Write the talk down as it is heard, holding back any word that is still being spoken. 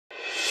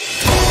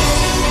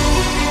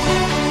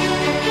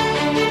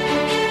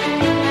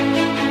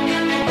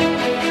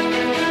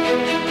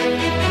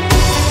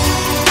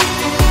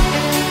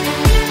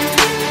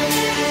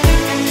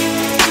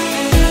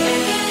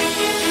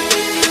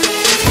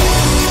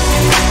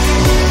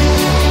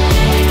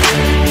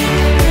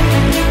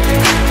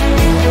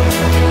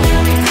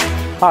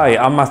Hi,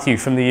 I'm Matthew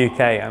from the UK.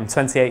 I'm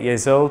 28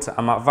 years old.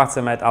 I'm at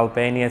Vatanmed,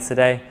 Albania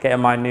today, getting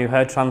my new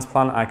hair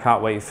transplant. I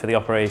can't wait for the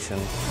operation.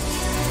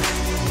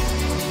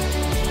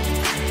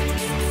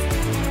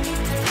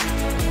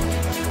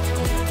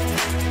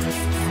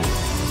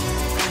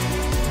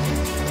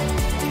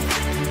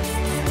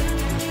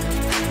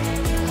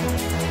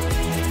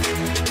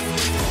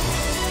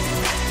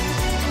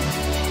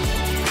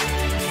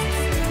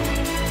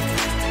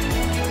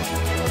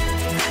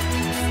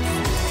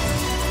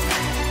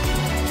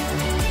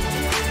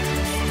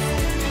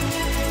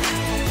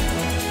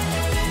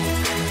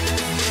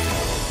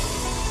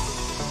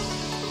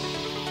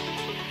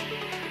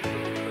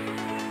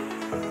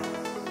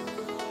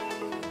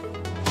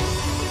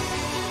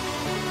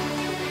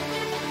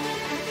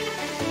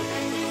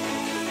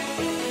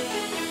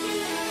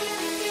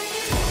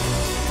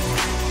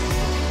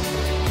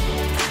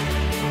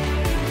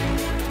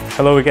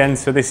 Hello again,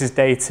 so this is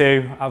day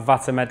 2 at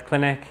Vatanmed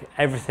Clinic.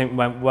 Everything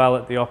went well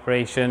at the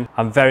operation.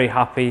 I'm very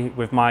happy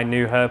with my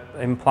new hair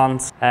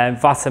implant.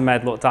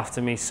 Vatanmed looked after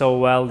me so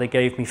well. They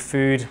gave me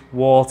food,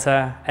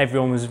 water.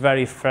 Everyone was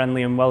very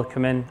friendly and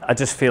welcoming. I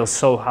just feel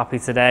so happy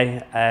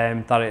today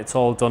that it's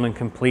all done and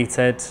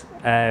completed.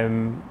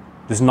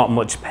 There's not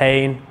much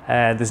pain,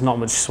 there's not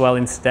much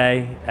swelling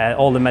today.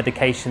 All the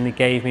medication they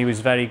gave me was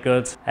very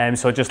good.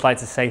 So I'd just like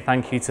to say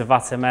thank you to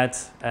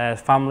Vatanmed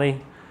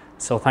family.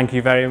 So thank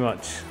you very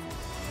much.